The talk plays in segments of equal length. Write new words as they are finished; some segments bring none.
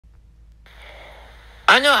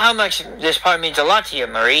I know how much this part means a lot to you,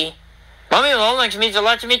 Marie. Mommy Longlegs means a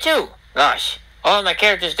lot to me, too. Gosh, all of my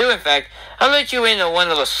characters do, in fact. I'll let you in on one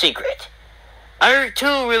little secret. I,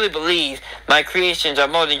 too, really believe my creations are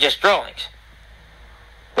more than just drawings.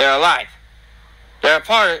 They're alive. They're a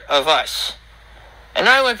part of us. And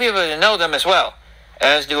I want people to know them as well,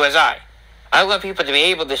 as do as I. I want people to be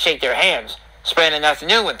able to shake their hands, spend an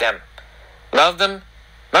afternoon with them, love them.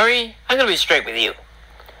 Marie, I'm going to be straight with you.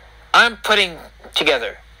 I'm putting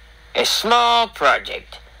together a small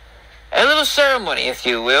project. A little ceremony, if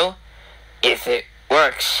you will, if it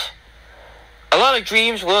works. A lot of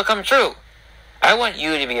dreams will come true. I want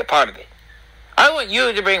you to be a part of it. I want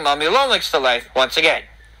you to bring Mommy Longlegs to life once again.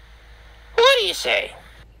 What do you say?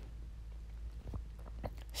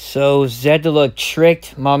 So Zeadula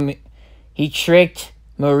tricked Mommy. He tricked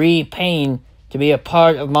Marie Payne to be a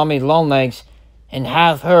part of Mommy Longlegs and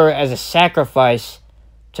have her as a sacrifice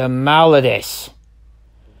to Maladies.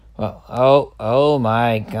 Well, oh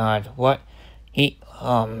my God! What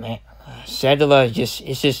oh man, Zeadula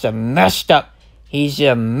is just a messed up. He's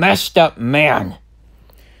a messed up man.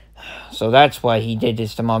 So that's why he did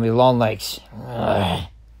this to Mommy Longlegs. I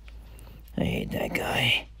hate that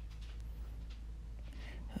guy.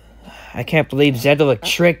 I can't believe Zeadula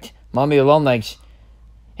tricked Mommy Longlegs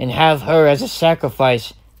and have her as a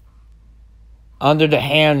sacrifice under the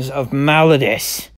hands of Maladies.